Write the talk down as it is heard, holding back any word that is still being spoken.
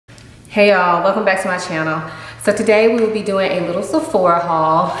Hey y'all, welcome back to my channel. So today we will be doing a little Sephora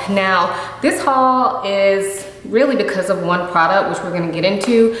haul. Now this haul is really because of one product which we're going to get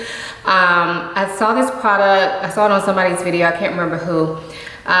into. I saw this product, I saw it on somebody's video, I can't remember who,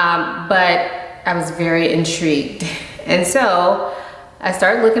 but I was very intrigued. And so I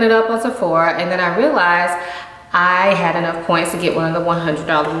started looking it up on Sephora, and then I realized I had enough points to get one of the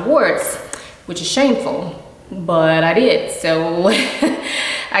 $100 rewards, which is shameful, but I did. So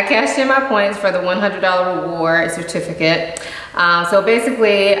I cashed in my points for the $100 reward certificate. So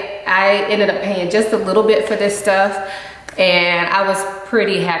basically I ended up paying just a little bit for this stuff, and I was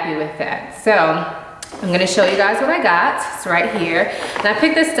pretty happy with that. So I'm gonna show you guys what I got. It's right here. And I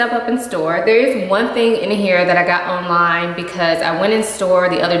picked this stuff up in store. There is one thing in here that I got online because I went in store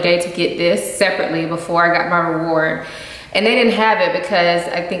the other day to get this separately before I got my reward. And they didn't have it because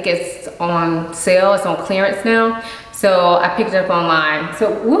I think it's on sale, it's on clearance now. So I picked it up online.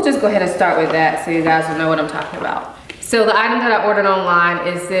 So we'll just go ahead and start with that so you guys will know what I'm talking about. So the item that I ordered online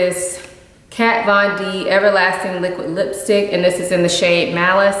is this Kat Von D Everlasting Liquid Lipstick, and this is in the shade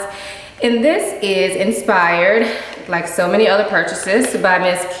Malice. And this is inspired, like so many other purchases, by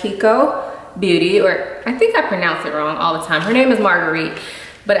Miss Kiko Beauty, or I think I pronounce it wrong all the time. Her name is Marguerite,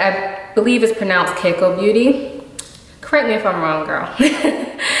 but I believe it's pronounced Kiko Beauty. Correct me if I'm wrong, girl.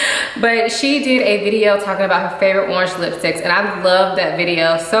 But she did a video talking about her favorite orange lipsticks, and I love that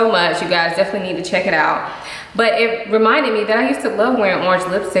video so much. You guys definitely need to check it out. But it reminded me that I used to love wearing orange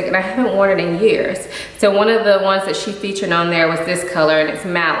lipstick, and I haven't worn it in years. So one of the ones that she featured on there was this color, and it's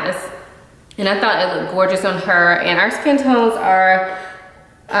Malice. And I thought it looked gorgeous on her, and our skin tones are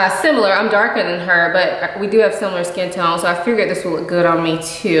similar. I'm darker than her, but we do have similar skin tones, so I figured this would look good on me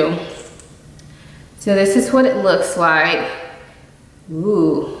too. So this is what it looks like.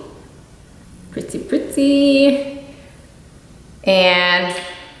 Ooh, pretty, pretty. And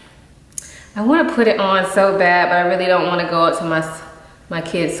I want to put it on so bad, but I really don't want to go out to my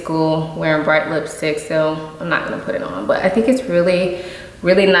kids' school wearing bright lipstick, so I'm not going to put it on. But I think it's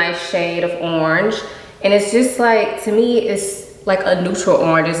really nice shade of orange, and it's just like, to me, it's like a neutral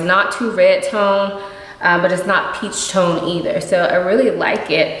orange. It's not too red tone, but it's not peach tone either. So I really like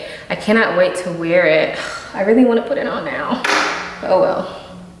it. I cannot wait to wear it. I really want to put it on now. Oh well.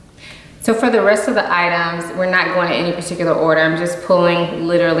 So for the rest of the items, we're not going in any particular order. I'm just pulling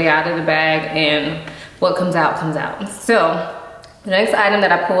literally out of the bag, and what comes out comes out. So the next item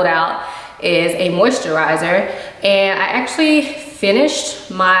that I pulled out is a moisturizer, and I actually finished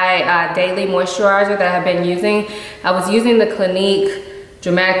my daily moisturizer that I've been using. I was using the Clinique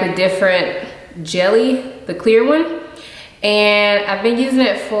Dramatically Different Jelly, the clear one, and I've been using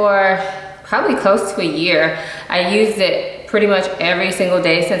it for probably close to a year. I used it pretty much every single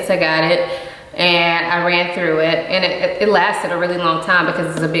day since I got it, and I ran through it, and it lasted a really long time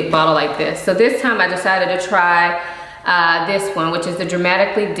because it's a big bottle like this. So this time I decided to try this one, which is the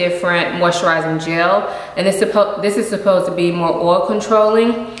Dramatically Different Moisturizing Gel, and this is supposed to be more oil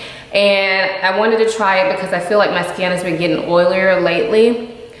controlling, and I wanted to try it because I feel like my skin has been getting oilier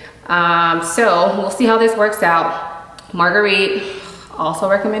lately. So we'll see how this works out. Marguerite also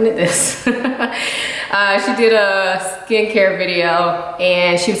recommended this. She did a skincare video,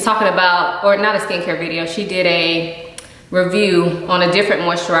 and she was talking about, or not a skincare video, she did a review on a different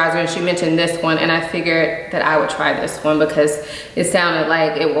moisturizer, and she mentioned this one, and I figured that I would try this one because it sounded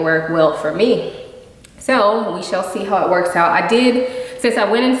like it would work well for me. So we shall see how it works out. I did, since I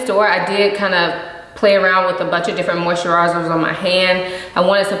went in store, I did kind of play around with a bunch of different moisturizers on my hand. I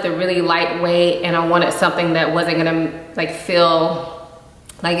wanted something really lightweight, and I wanted something that wasn't gonna like feel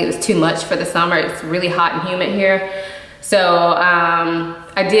like it was too much for the summer. It's really hot and humid here. So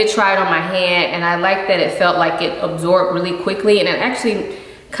I did try it on my hand, and I liked that it felt like it absorbed really quickly, and it actually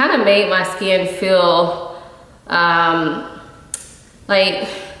kind of made my skin feel like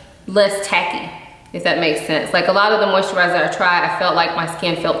less tacky, if that makes sense. Like a lot of the moisturizers I tried, I felt like my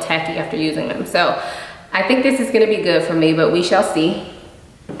skin felt tacky after using them. So I think this is gonna be good for me, but we shall see.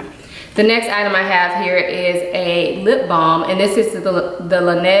 The next item I have here is a lip balm, and this is the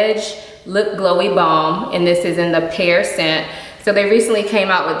Laneige Lip Glowy Balm, and this is in the Pear scent. So they recently came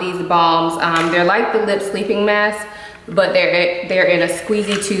out with these balms. They're like the lip sleeping mask, but they're in a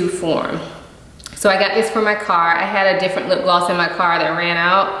squeezy tube form. So I got this for my car. I had a different lip gloss in my car that ran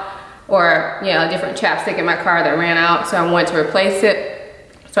out, or a different chapstick in my car that ran out, so I wanted to replace it.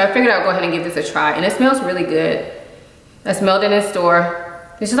 So I figured I'd go ahead and give this a try, and it smells really good. I smelled it in store.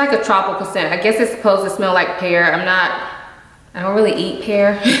 It's just like a tropical scent. I guess it's supposed to smell like pear. I don't really eat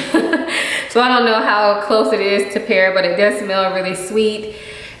pear. So I don't know how close it is to pear, but it does smell really sweet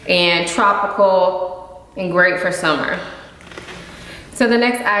and tropical and great for summer. So So the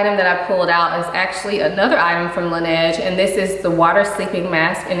next item that I pulled out is actually another item from Laneige, and this is the Water Sleeping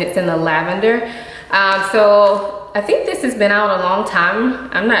Mask, and it's in the lavender. So I think this has been out a long time.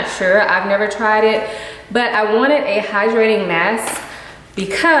 I'm not sure, I've never tried it, but I wanted a hydrating mask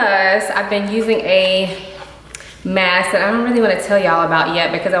because I've been using a mask that I don't really want to tell y'all about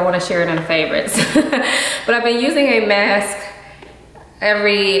yet because I want to share it in favorites. But I've been using a mask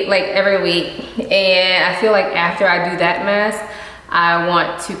every week, and I feel like after I do that mask, I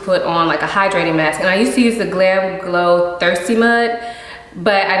want to put on like a hydrating mask. And I used to use the Glam Glow Thirsty Mud,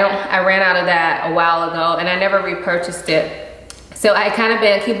 but I ran out of that a while ago and I never repurchased it. So I kind of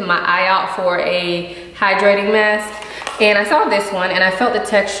been keeping my eye out for a hydrating mask, and I saw this one and I felt the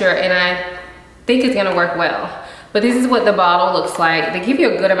texture and I think it's gonna work well. But this is what the bottle looks like. They give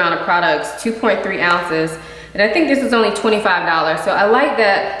you a good amount of products, 2.3 ounces. And I think this is only $25. So I like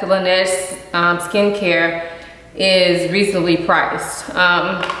that the Laneige skincare is reasonably priced.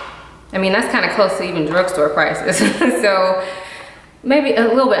 I mean, that's kind of close to even drugstore prices. So maybe a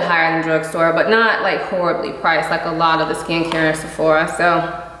little bit higher than drugstore, but not like horribly priced like a lot of the skincare in Sephora.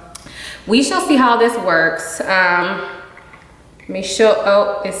 So we shall see how this works. Let me show,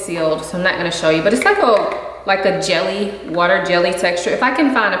 oh, it's sealed, so I'm not gonna show you, but it's like a jelly, water jelly texture. If I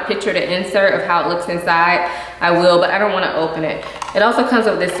can find a picture to insert of how it looks inside, I will, but I don't want to open it. It also comes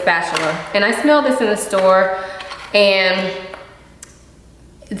with this spatula, and I smelled this in the store, and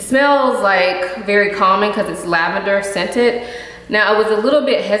it smells like very calming because it's lavender scented. Now I was a little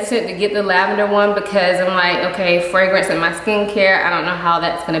bit hesitant to get the lavender one because I'm like, okay, fragrance in my skincare, I don't know how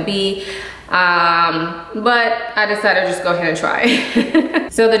that's gonna be. But I decided to just go ahead and try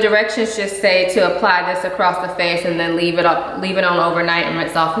it. So the directions just say to apply this across the face and then leave it on overnight and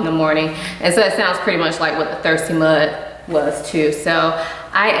rinse off in the morning. And so it sounds pretty much like what the Thirsty Mud was too. So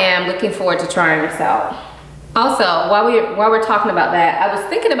I am looking forward to trying this out. Also, while we're talking about that, I was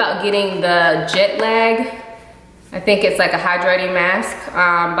thinking about getting the Jet Lag. I think it's like a hydrating mask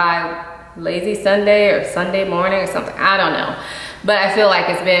by Lazy Sunday or Sunday Morning or something, I don't know. But I feel like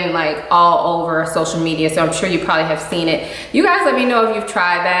it's been like all over social media, so I'm sure you probably have seen it. You guys let me know if you've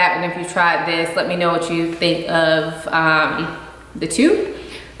tried that, and if you've tried this, let me know what you think of the two.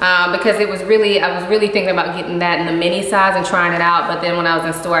 Because I was really thinking about getting that in the mini size and trying it out, but then when I was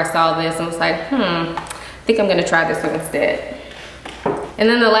in store, I saw this and was like, I think I'm gonna try this one instead. And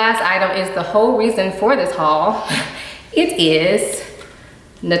then the last item is the whole reason for this haul. It is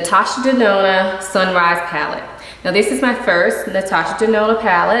Natasha Denona Sunrise Palette. Now this is my first Natasha Denona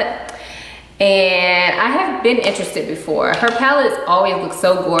palette, and I have been interested before. Her palettes always look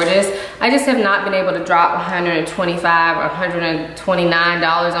so gorgeous. I just have not been able to drop $125 or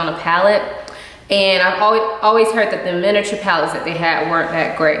 $129 on a palette, and I've always heard that the miniature palettes that they had weren't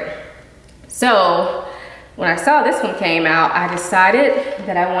that great. So when I saw this one came out, I decided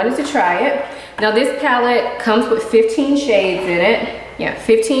that I wanted to try it. Now this palette comes with 15 shades in it. Yeah,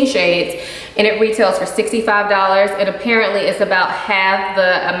 15 shades, and it retails for $65, and apparently it's about half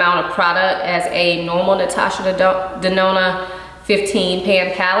the amount of product as a normal Natasha Denona 15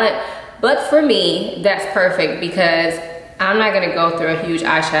 pan palette. But for me, that's perfect because I'm not gonna go through a huge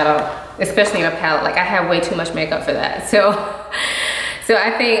eyeshadow, especially in a palette. Like, I have way too much makeup for that. So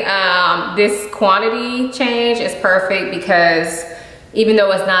I think this quantity change is perfect because even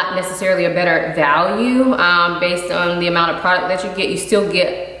though it's not necessarily a better value based on the amount of product that you get, you still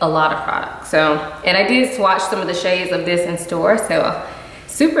get a lot of product. So, and I did swatch some of the shades of this in store, so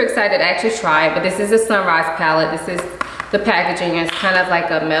super excited to actually try it. But this is a Sunrise palette. This is the packaging. It's kind of like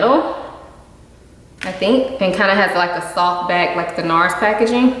a metal, I think, and kind of has like a soft back like the NARS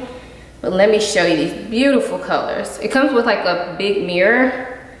packaging. But let me show you these beautiful colors. It comes with like a big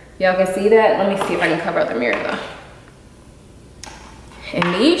mirror. Y'all can see that? Let me see if I can cover up the mirror though.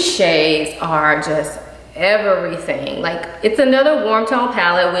 And these shades are just everything. Like, it's another warm tone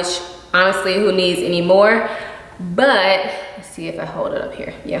palette, which honestly, who needs any more? But let's see if I hold it up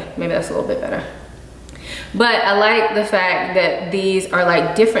here. Yeah, maybe that's a little bit better. But I like the fact that these are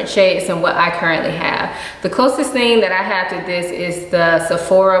like different shades than what I currently have. The closest thing that I have to this is the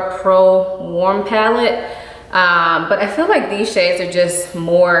Sephora Pro Warm Palette. But I feel like these shades are just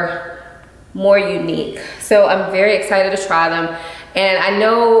more unique. So I'm very excited to try them. And I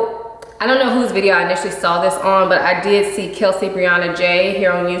don't know whose video I initially saw this on, but I did see Kelsey Brianna J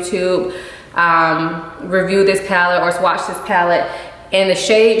here on YouTube review this palette or swatch this palette. And the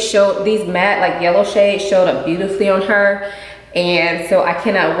shades showed, these matte like yellow shades showed up beautifully on her. And so I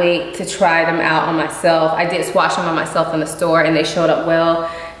cannot wait to try them out on myself. I did swatch them on myself in the store and they showed up well.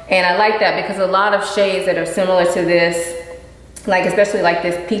 And I like that because a lot of shades that are similar to this, like especially like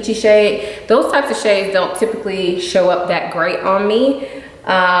this peachy shade. Those types of shades don't typically show up that great on me,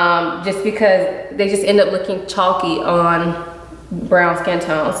 just because they just end up looking chalky on brown skin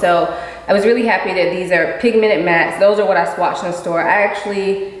tone. So I was really happy that these are pigmented mattes. Those are what I swatched in the store. I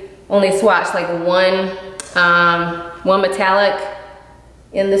actually only swatched like one metallic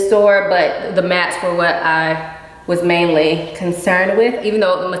in the store, but the mattes were what I was mainly concerned with, even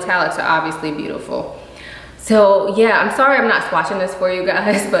though the metallics are obviously beautiful. So yeah, I'm sorry I'm not swatching this for you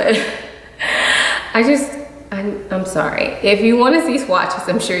guys, but I'm sorry. If you want to see swatches,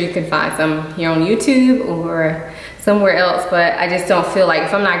 I'm sure you can find some here on YouTube or somewhere else, but I just don't feel like,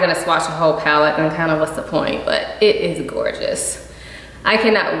 if I'm not gonna swatch a whole palette, then kind of what's the point? But it is gorgeous. I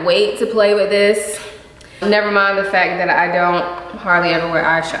cannot wait to play with this. Never mind the fact that I don't hardly ever wear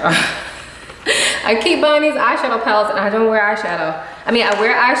eyeshadow. I keep buying these eyeshadow palettes and I don't wear eyeshadow. I mean, I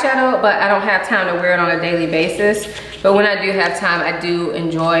wear eyeshadow, but I don't have time to wear it on a daily basis. But when I do have time, I do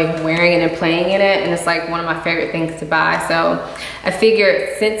enjoy wearing it and playing in it, and it's like one of my favorite things to buy. So I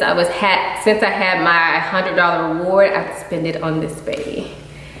figured since I had my $100 reward, I could spend it on this baby.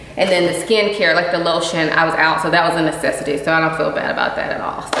 And then the skincare, like the lotion, I was out, so that was a necessity. So I don't feel bad about that at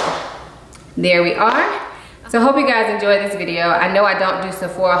all. So there we are. So I hope you guys enjoyed this video. I know I don't do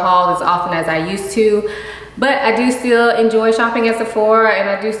Sephora hauls as often as I used to, but I do still enjoy shopping at Sephora, and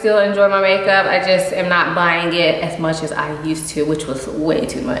I do still enjoy my makeup. I just am not buying it as much as I used to, which was way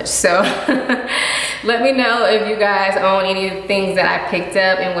too much. So let me know if you guys own any of the things that I picked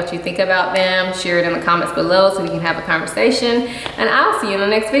up and what you think about them. Share it in the comments below so we can have a conversation, and I'll see you in the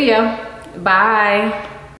next video. Bye.